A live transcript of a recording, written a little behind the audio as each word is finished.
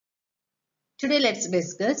Today let's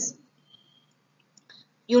discuss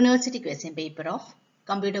university question paper of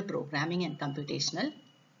computer programming and computational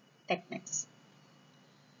techniques.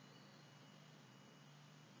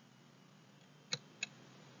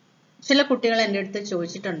 ചില കുട്ടികൾ എൻ്റെ അടുത്ത്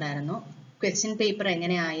ചോദിച്ചിട്ടുണ്ടായിരുന്നു ക്വസ്റ്റ്യൻ പേപ്പർ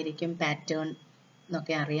എങ്ങനെയായിരിക്കും പാറ്റേൺ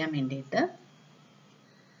എന്നൊക്കെ അറിയാൻ വേണ്ടിയിട്ട്.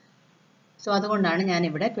 സോ അതുകൊണ്ടാണ് ഞാൻ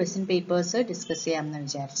ഇവിടെ ക്വസ്റ്റ്യൻ പേപ്പേഴ്സ് ഡിസ്കസ് ചെയ്യാമെന്ന്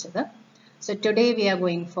വിചാരിച്ചത്. So today we are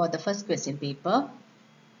going for the first question paper.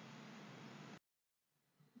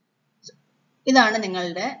 ഇതാണ്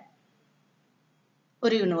നിങ്ങളുടെ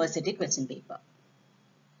ഒരു university question paper.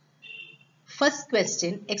 First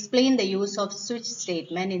question, explain the use of switch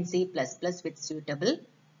statement in C++ with suitable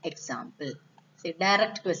example. See,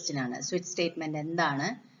 direct question ആണ്. Switch statement എന്താണ്?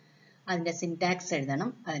 അതിന്റെ syntax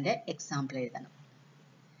എഴുതണം, അതിന്റെ example എഴുതണം.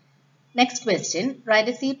 Next question,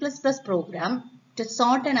 write a C++ program to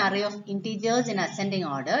sort an array of integers in ascending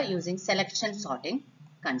order using selection sorting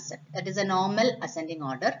concept. That is a normal ascending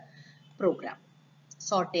order program.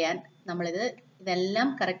 Sort ചെയ്യാൻ ഇതെല്ലാം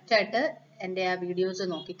correct ആയിട്ട് എൻ്റെ ആ വീഡിയോസ്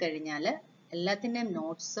നോക്കിക്കഴിഞ്ഞാൽ എല്ലാത്തിൻ്റെയും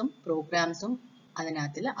നോട്ട്സും പ്രോഗ്രാംസും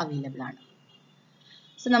അതിനകത്തിൽ അവൈലബിൾ ആണ്.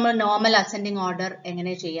 So നമ്മൾ normal ascending order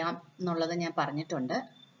എങ്ങനെ ചെയ്യാം എന്നുള്ളത് ഞാൻ പറഞ്ഞിട്ടുണ്ട്.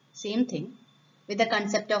 Same thing with the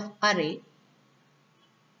concept of array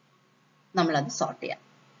നമ്മളത് സോർട്ട് ചെയ്യാം.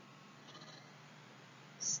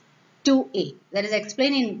 2a, that is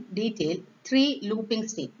explain in detail 3 looping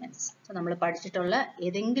statements. So നമ്മൾ പഠിച്ചിട്ടുള്ള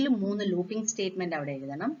ഏതെങ്കിലും 3 looping statement അവിടെ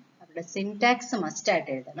എഴുതണം. അവരുടെ സിൻടാക്സ് മസ്റ്റ് ആയിട്ട്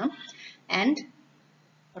എഴുതണം. And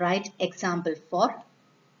write example for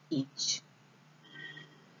each.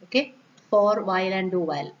 Okay, for, while and do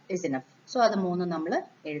while is enough. So അത് 3 നമ്മൾ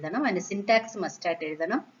എഴുതണം. അതിന്റെ സിൻടാക്സ് മസ്റ്റ് ആയിട്ട്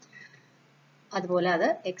എഴുതണം. അതുപോലെ അത്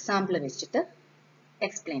എക്സാമ്പിൾ വെച്ചിട്ട്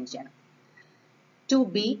എക്സ്പ്ലെയിൻ ചെയ്യണം.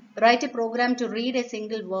 2b, write a program to read a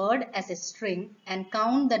single word as a string and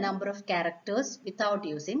count the number of characters without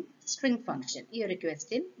using string function. ഈ ഒരു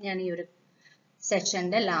ക്വസ്റ്റ്യൻ ഞാൻ ഈ ഒരു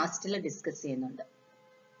സെഷന്റെ ലാസ്റ്റിൽ ഡിസ്കസ് ചെയ്യുന്നുണ്ട്.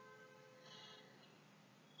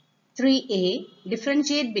 3a,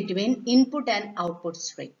 differentiate between input and output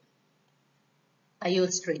string. IO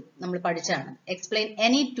string നമ്മൾ പഠിച്ചാണ്. Explain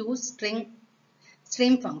any two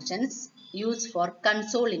string functions used for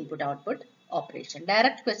console input output operation.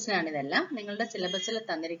 Direct question ആണ് ഇതെല്ലാം. നിങ്ങളുടെ സിലബസിൽ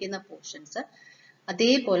തന്നിരിക്കുന്ന പോർഷൻസ്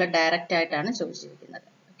അതേപോലെ ഡയറക്റ്റ് ആയിട്ടാണ് ചോദിച്ചിരിക്കുന്നത്.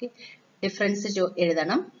 ഓക്കെ, ഡിഫറൻസ്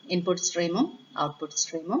എഴുതണം, ഇൻപുട്ട് സ്ട്രീമും ഔട്ട്പുട്ട്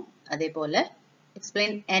സ്ട്രീമും. അതേപോലെ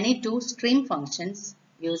explain any two stream functions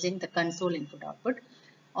using the console input output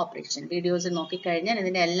operation. Videos നോക്കിക്കഴിഞ്ഞാൽ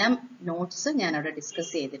ഇതിന്റെ എല്ലാം നോട്ട്സ് ഞാൻ അവിടെ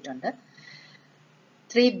ഡിസ്കസ് ചെയ്തിട്ടുണ്ട്.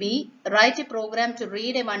 3b, write a program to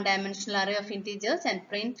read a one-dimensional array of integers and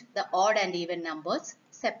print the odd and even numbers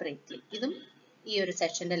separately. ഇതും ഈ ഒരു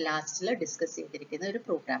സെഷന്റെ ലാസ്റ്റിൽ ഡിസ്കസ് ചെയ്തിരിക്കുന്ന ഒരു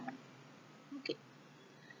പ്രോഗ്രാമാണ്. ഓക്കെ,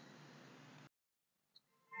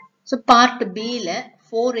 സോ പാർട്ട് ബിയില്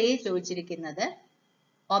 4a ചോദിച്ചിരിക്കുന്നത്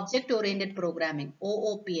object oriented programming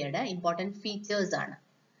OOP-യുടെ important features ആണ്.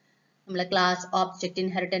 നമ്മൾ ക്ലാസ്, ഓബ്ജക്ട്,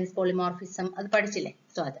 ഇൻഹെറിറ്റൻസ്, പോളിമോർഫിസം അത് പഠിച്ചില്ലേ?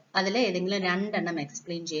 സോ അതിൽ ഏതെങ്കിലും 2 എണ്ണം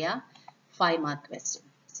എക്സ്പ്ലെയിൻ ചെയ്യുക. 5 mark question.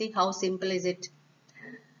 See how simple is it?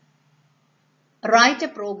 Write a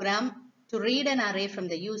program to read an array from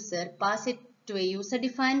the user, pass it to a user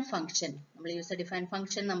defined function. നമ്മൾ user defined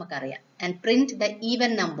function നമുക്കറിയാം. And print the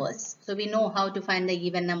even numbers. So we know how to find the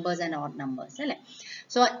even numbers and odd numbers അല്ലേ?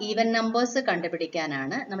 So even numbers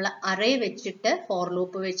കണ്ടുപിടിക്കാനാണ് നമ്മൾ array വെച്ചിട്ട് for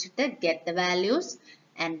loop വെച്ചിട്ട് get the values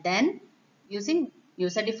and then using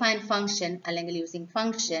user defined function അല്ലെങ്കിൽ using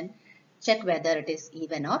function check whether it is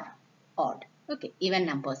even or odd. Okay, even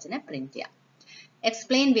numbers in a print ചെയ്യാം.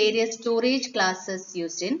 Explain various storage classes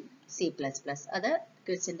used in C++. അത്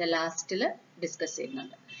ക്വസ്റ്റ്യന്റെ ലാസ്റ്റിൽ discuss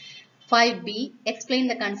ചെയ്യുന്നുണ്ട്. 5b, explain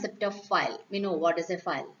the concept of file. We know what is a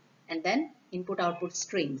file. And then input output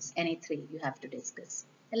streams, any 3 you have to discuss.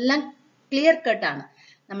 എല്ലാം clear cut ആണ്.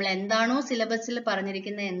 നമ്മൾ എന്താണോ സിലബസിൽ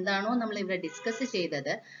പറഞ്ഞിരിക്കുന്നത്, എന്താണോ നമ്മൾ ഇവിടെ ഡിസ്കസ്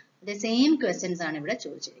ചെയ്തത്, the same questions ആണ് ഇവിടെ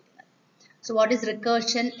ചോദിച്ചിരിക്കുന്നത്. So what is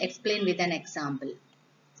recursion? Explain with an example.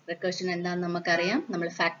 Recursion എന്താണെന്ന് നമുക്കറിയാം. നമ്മൾ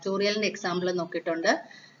ഫാക്ടോറിയലിന്റെ എക്സാമ്പിൾ നോക്കിയിട്ടുണ്ട്,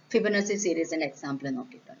 ഫിബൊനാച്ചി സീരീസിന്റെ എക്സാമ്പിൾ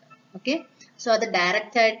നോക്കിയിട്ടുണ്ട്. ഓക്കെ, സോ അത്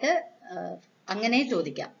ഡയറക്റ്റ് ആയിട്ട് അങ്ങനെ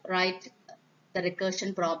ചോദിക്കാം. Write the recursion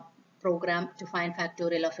program to find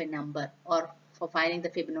factorial of a number or for finding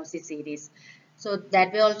the Fibonacci series. So that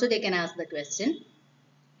way also they can ask the question.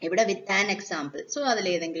 ഇവിടെ with an example. So അതിൽ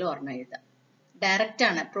ഏതെങ്കിലും ഒരെണ്ണം എഴുതാം. Direct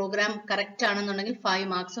ആണ്, programme correct ആണെന്നുണ്ടെങ്കിൽ 5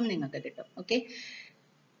 മാർക്സും നിങ്ങൾക്ക് കിട്ടും. Okay,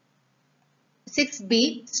 6b,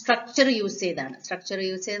 structure use ചെയ്താണ്. സ്ട്രക്ചർ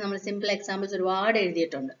യൂസ് ചെയ്ത് നമ്മൾ സിമ്പിൾ എക്സാമ്പിൾസ് ഒരുപാട്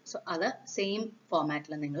എഴുതിയിട്ടുണ്ട്. സോ അത് സെയിം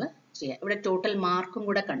ഫോമാറ്റിൽ നിങ്ങൾ ചെയ്യുക. ഇവിടെ ടോട്ടൽ മാർക്കും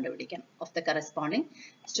കൂടെ കണ്ടുപിടിക്കണം of the corresponding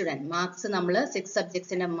student. Marks നമ്മൾ 6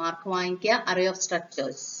 സബ്ജക്ട്സിന്റെ മാർക്ക് വാങ്ങിക്കുക, array of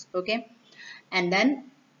structures. Okay, and then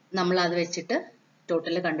നമ്മൾ അത് വെച്ചിട്ട്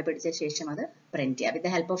ടോട്ടൽ കണ്ടുപിടിച്ച ശേഷം അത് പ്രിന്റ് ചെയ്യാം with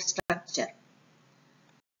the help of structure.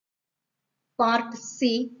 Part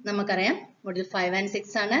C നമുക്കറിയാം മൊഡ്യൂൾ 5 and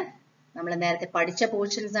 6 ആണ്. നമ്മൾ നേരത്തെ പഠിച്ച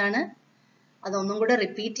പോർഷൻസ് ആണ്. അതൊന്നും കൂടെ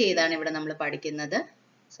റിപ്പീറ്റ് ചെയ്താണ് ഇവിടെ നമ്മൾ പഠിക്കുന്നത്.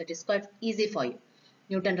 So it is quite easy for you.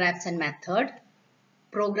 Newton-Raphson method,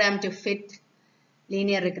 program to fit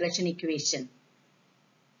linear regression equation.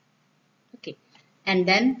 Okay, and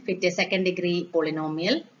then fit a second degree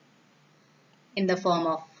polynomial in the form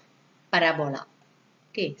of parabola.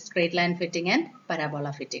 Okay, straight line fitting and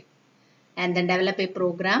parabola fitting. And then develop a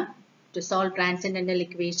program to solve transcendental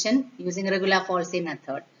equation using regular falsy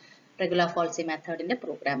method. Regular falsy method in the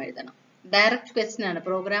program എഴുതണം. Direct question ആണ്.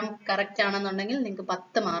 Programme correct ആണെന്നുണ്ടെങ്കിൽ നിങ്ങൾക്ക്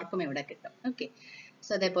 10 മാർക്കും ഇവിടെ കിട്ടും. Okay,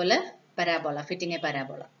 so അതേപോലെ parabola, fitting A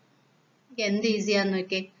parabola. എന്ത് ഈസിയാന്ന്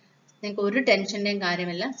നോക്കിയേ, നിങ്ങൾക്ക് ഒരു ടെൻഷന്റെയും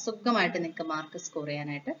കാര്യമില്ല, സുഖമായിട്ട് നിങ്ങൾക്ക് മാർക്ക് സ്കോർ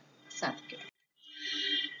ചെയ്യാനായിട്ട് സാധിക്കും.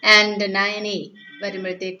 ആൻഡ് 9A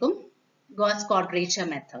വരുമ്പോഴത്തേക്കും ഗോസ് ക്വാഡ്രേച്ചർ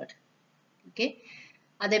മെത്തേഡ്. ഓക്കെ,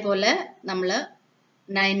 അതേപോലെ നമ്മൾ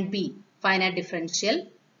 9B finite differential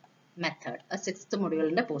method, 6th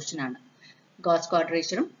മൊഡ്യൂളിന്റെ പോർഷൻ ആണ്. Gauss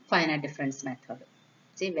quadrature, finite difference method.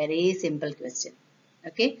 See, very simple question.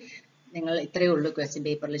 Okay, നിങ്ങൾ ഇത്രയേ ഉള്ളൂ ക്വസ്റ്റ്യൻ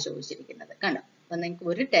പേപ്പറിൽ ചോദിച്ചിരിക്കുന്നത്. കണ്ടോ, അപ്പൊ നിങ്ങൾക്ക്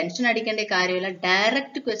ഒരു ടെൻഷൻ അടിക്കേണ്ട കാര്യമില്ല.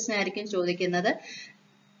 ഡയറക്റ്റ് ക്വസ്റ്റ്യൻ ആയിരിക്കും ചോദിക്കുന്നത്.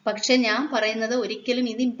 പക്ഷെ ഞാൻ പറയുന്നത് ഒരിക്കലും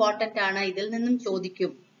ഇത് ഇമ്പോർട്ടന്റ് ആണ്, ഇതിൽ നിന്നും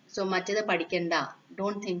ചോദിക്കും, സോ മറ്റേത് പഠിക്കണ്ട.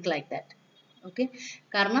 Don't think like that. Okay,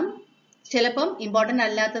 കാരണം ചിലപ്പം ഇമ്പോർട്ടന്റ്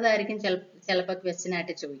അല്ലാത്തതായിരിക്കും ചിലപ്പോൾ ക്വസ്റ്റ്യൻ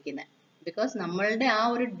ആയിട്ട് ചോദിക്കുന്നത്. ബിക്കോസ് നമ്മളുടെ ആ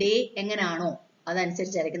ഒരു ഡേ എങ്ങനെയാണോ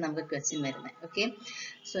അതനുസരിച്ചായിരിക്കും നമുക്ക് ക്വസ്റ്റ്യൻ വരുന്നത്. ഓക്കെ,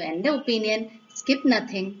 സോ എൻ്റെ opinion skip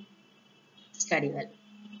nothing, study well.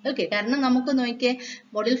 Okay, കാരണം നമുക്ക് നോക്കിയേ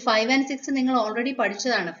മൊഡ്യൂൾ 5 and 6 നിങ്ങൾ ഓൾറെഡി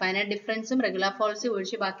പഠിച്ചതാണ്. ഫൈനൈറ്റ് ഡിഫറൻസും റെഗുലർ ഫോൾസും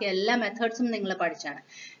ഒഴിച്ച് ബാക്കി എല്ലാ മെത്തേഡ്സും നിങ്ങൾ പഠിച്ചാണ്.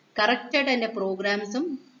 കറക്റ്റ് ആയിട്ട് എൻ്റെ പ്രോഗ്രാംസും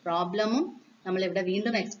പ്രോബ്ലമും നമ്മൾ ഇവിടെ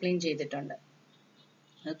വീണ്ടും എക്സ്പ്ലെയിൻ ചെയ്തിട്ടുണ്ട്.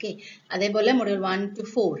 ഓക്കെ, അതേപോലെ മൊഡ്യൂൾ 1 to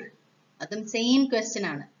 4 അതും സെയിം ക്വസ്റ്റ്യൻ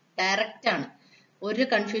ആണ്, ഡയറക്റ്റ് ആണ്, ഒരു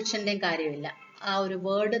കൺഫ്യൂഷന്റെയും കാര്യമില്ല. ആ ഒരു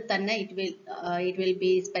വേർഡ് തന്നെ it will be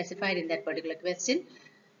specified in that particular question.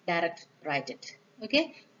 Direct write it. Okay,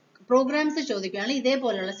 programmes ചോദിക്കുകയാണെങ്കിൽ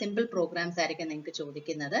ഇതേപോലുള്ള സിമ്പിൾ പ്രോഗ്രാംസ് ആയിരിക്കും നിങ്ങൾക്ക്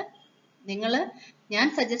ചോദിക്കുന്നത്. ഞാൻ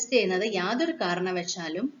സജസ്റ്റ് ചെയ്യുന്നത് യാതൊരു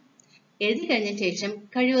കാരണവശാലും എഴുതി കഴിഞ്ഞ ശേഷം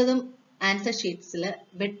കഴിവതും ആൻസർ ഷീറ്റ്സിൽ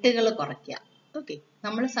വെട്ടുകൾ കുറയ്ക്കുക. ഓക്കെ,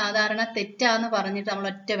 നമ്മൾ സാധാരണ തെറ്റാന്ന് പറഞ്ഞിട്ട് നമ്മൾ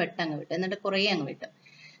ഒറ്റ വെട്ടങ്ങ് വിട്ടു, എന്നിട്ട് കുറേ അങ്ങ് വിട്ടു.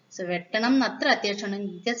 സോ വെട്ടണം എന്ന് അത്ര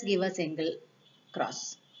അത്യാവശ്യമാണെങ്കിൽ just give A single cross,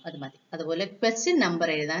 അത് മതി. അതുപോലെ ക്വസ്റ്റ്യൻ നമ്പർ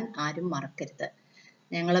എഴുതാൻ ആരും മറക്കരുത്.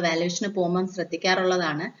 ഞങ്ങൾ വാല്യൂഷന് പോകുമ്പം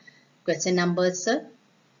ശ്രദ്ധിക്കാറുള്ളതാണ്, ക്വസ്റ്റ്യൻ നമ്പേഴ്സ്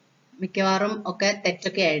മിക്കവാറും ഒക്കെ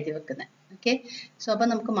തെറ്റൊക്കെ എഴുതി വെക്കുന്നത്. ഓക്കെ, സോ അപ്പം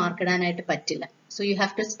നമുക്ക് മാർക്ക് ഇടാനായിട്ട് പറ്റില്ല. So you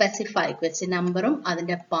have to specify question നമ്പറും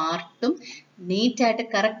അതിന്റെ പാർട്ടും നീറ്റായിട്ട്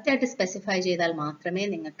കറക്റ്റായിട്ട് സ്പെസിഫൈ ചെയ്താൽ മാത്രമേ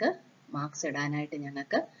നിങ്ങൾക്ക് മാർക്സ് ഇടാനായിട്ട്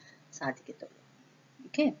ഞങ്ങൾക്ക് സാധിക്കത്തുള്ളൂ.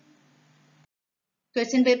 ഓക്കെ,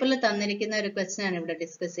 ക്വസ്റ്റ്യൻ പേപ്പറിൽ തന്നിരിക്കുന്ന ഒരു ക്വസ്റ്റ്യൻ ആണ് ഇവിടെ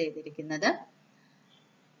ഡിസ്കസ് ചെയ്തിരിക്കുന്നത്.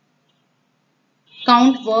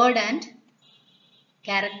 Count word and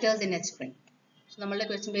characters in a string. So നമ്മളുടെ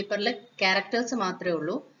ക്വസ്റ്റ്യൻ പേപ്പറിൽ ക്യാരക്ടേഴ്സ് മാത്രമേ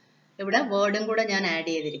ഉള്ളൂ, ഇവിടെ വേർഡും കൂടെ ഞാൻ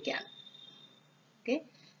ആഡ് ചെയ്തിരിക്കുകയാണ്. Okay,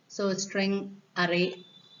 so string array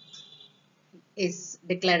is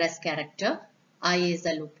declared as character, I is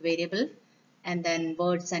a loop variable, and then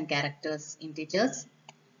words and characters integers.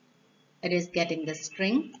 It is getting the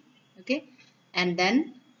string. Okay, and then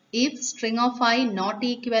if string of I not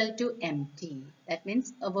equal to empty, that means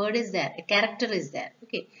a word is there, a character is there.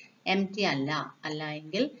 Okay, empty alla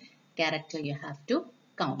engil character you have to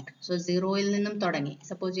count. So 0 il ninnum thodangi,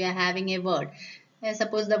 suppose you are having a word,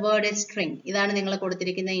 suppose the word is string, idana ningal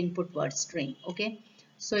koduttirikkunna input word string. Okay,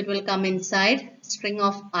 so it will come inside string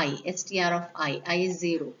of I, str of I is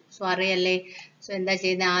 0. So array alle, so endha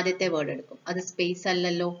cheyna adithe word edukkum, adu space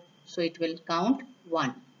allallo, so it will count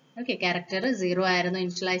 1. Okay, character 0 ആയിരുന്നു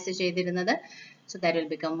initialise ചെയ്തിരുന്നത്. So that will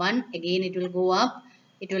become 1. Again it will go up.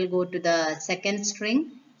 It will go to the second string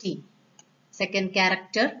T. Second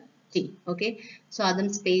character T. Okay. So അതും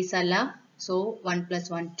space അല്ല. So 1 plus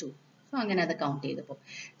 1 2. So അങ്ങനെ അത് count ചെയ്തു പോകും.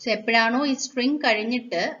 So എപ്പോഴാണോ ഈ സ്ട്രിംഗ്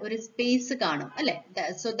കഴിഞ്ഞിട്ട് ഒരു സ്പേസ് കാണും അല്ലേ?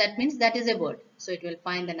 So that means that is a word. So it will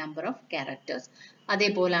find the number of characters.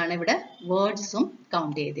 അതേപോലാണ് ഇവിടെ വേർഡ്സും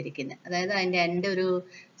കൗണ്ട് ചെയ്തിരിക്കുന്നത്. അതായത് അതിന്റെ എൻ്റെ ഒരു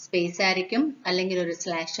സ്പേസ് ആയിരിക്കും, അല്ലെങ്കിൽ ഒരു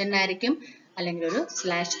സ്ലാഷ് എൻ ആയിരിക്കും, അല്ലെങ്കിൽ ഒരു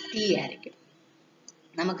സ്ലാഷ് ടി ആയിരിക്കും.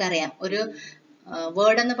 നമുക്കറിയാം ഒരു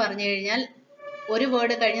വേർഡ് എന്ന് പറഞ്ഞു കഴിഞ്ഞാൽ ഒരു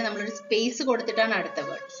വേർഡ് കഴിഞ്ഞ് നമ്മളൊരു സ്പേസ് കൊടുത്തിട്ടാണ് അടുത്ത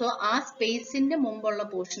വേർഡ്. സോ ആ സ്പേസിന്റെ മുമ്പുള്ള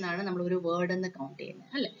പോർഷൻ ആണ് നമ്മൾ ഒരു വേർഡ് എന്ന് കൗണ്ട്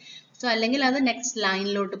ചെയ്യുന്നത് അല്ലെ. സോ അല്ലെങ്കിൽ അത് നെക്സ്റ്റ്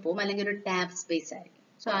ലൈനിലോട്ട് പോകും, അല്ലെങ്കിൽ ഒരു ടാബ് സ്പേസ് ആയിരിക്കും.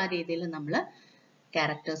 സോ ആ രീതിയിൽ നമ്മൾ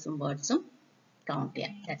ക്യാരക്ടേഴ്സും വേർഡ്സും കൗണ്ട്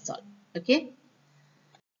ചെയ്യാം. That's all. Okay,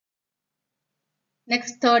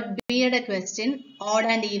 next third ബിയുടെ ക്വസ്റ്റ്യൻ ഓഡ്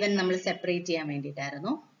ആൻഡ് ഈവൻ നമ്മൾ സെപ്പറേറ്റ് ചെയ്യാൻ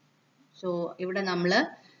വേണ്ടിയിട്ടായിരുന്നു. So ഇവിടെ നമ്മൾ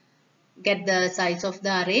get the size of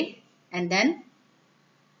the array and then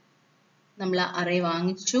നമ്മൾ array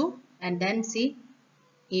വാങ്ങിച്ചു and then see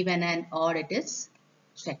even and odd it is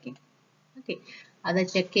checking. Okay, അത്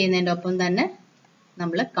ചെക്ക് ചെയ്യുന്നതിന്റെ ഒപ്പം തന്നെ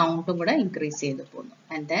നമ്മൾ കൗണ്ടും കൂടെ ഇൻക്രീസ് ചെയ്തു പോകുന്നു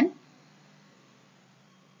and then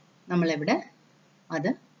നമ്മൾ ഇവിടെ അത്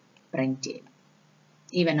പ്രിന്റ് ചെയ്യും.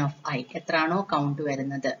 even of I എത്രയാണോ കൗണ്ട്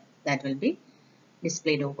വരുന്നത് that will be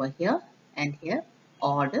displayed over here and here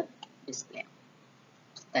odd display.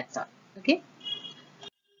 That's all. Okay.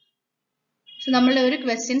 So നമ്മളുടെ ഒരു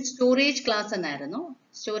ക്വസ്റ്റ്യൻ സ്റ്റോറേജ് ക്ലാസ് എന്നായിരുന്നു.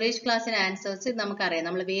 സ്റ്റോറേജ് ക്ലാസ്സിന് ആൻസേഴ്സ് നമുക്കറിയാം,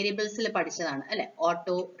 നമ്മൾ വേരിയബിൾസിൽ പഠിച്ചതാണ് അല്ലെ.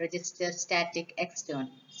 Auto, register, static, extern,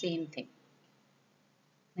 same thing.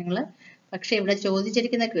 നിങ്ങൾ പക്ഷെ ഇവിടെ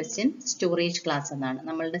ചോദിച്ചിരിക്കുന്ന ക്വസ്റ്റ്യൻ സ്റ്റോറേജ് ക്ലാസ് എന്നാണ്.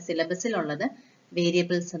 നമ്മളുടെ സിലബസിലുള്ളത്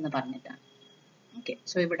വേരിയബിൾസ് എന്ന് പറഞ്ഞിട്ടാണ്. ഓക്കെ,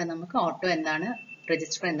 സോ ഇവിടെ നമുക്ക് ഓട്ടോ എന്താണ്,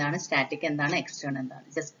 രജിസ്റ്റർ എന്താണ്, സ്റ്റാറ്റിക് എന്താണ്, എക്സ്റ്റേൺ എന്താണ്,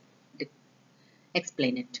 ജസ്റ്റ്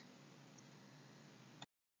എക്സ്പ്ലെയിൻ ഇറ്റ്.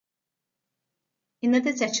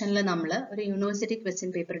 ഇന്നത്തെ സെഷനിൽ നമ്മൾ ഒരു യൂണിവേഴ്സിറ്റി ക്വസ്റ്റ്യൻ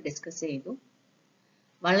പേപ്പർ ഡിസ്കസ് ചെയ്തു.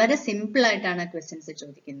 വളരെ സിമ്പിൾ ആയിട്ടാണ് ക്വസ്റ്റ്യൻസ്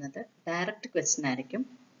ചോദിക്കുന്നത്. ഡയറക്റ്റ് ക്വസ്റ്റ്യൻ ആയിരിക്കും.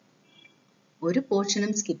 ഒരു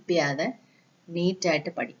പോർഷനും സ്കിപ്പ് ചെയ്യാതെ നീറ്റ്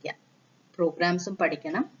ആയിട്ട് പഠിക്കുക. പ്രോഗ്രാംസും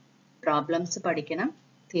പഠിക്കണം, പ്രോബ്ലംസ് പഠിക്കണം,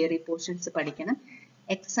 തിയറി പോർഷൻസ് പഠിക്കണം,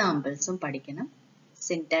 എക്സാമ്പിൾസും പഠിക്കണം.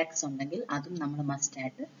 സിൻടാക്സ് ഉണ്ടെങ്കിൽ അതും നമ്മൾ മസ്റ്റ്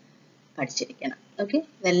ആയിട്ട് പഠിച്ചിരിക്കണം. ഓക്കെ,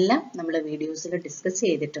 ഇതെല്ലാം നമ്മൾ വീഡിയോസിൽ ഡിസ്കസ്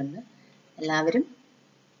ചെയ്തിട്ടുണ്ട്. എല്ലാവരും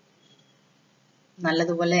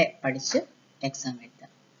നല്ലതുപോലെ പഠിച്ച് എക്സാം എഴുതാം.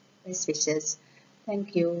 Best wishes.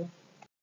 Thank you.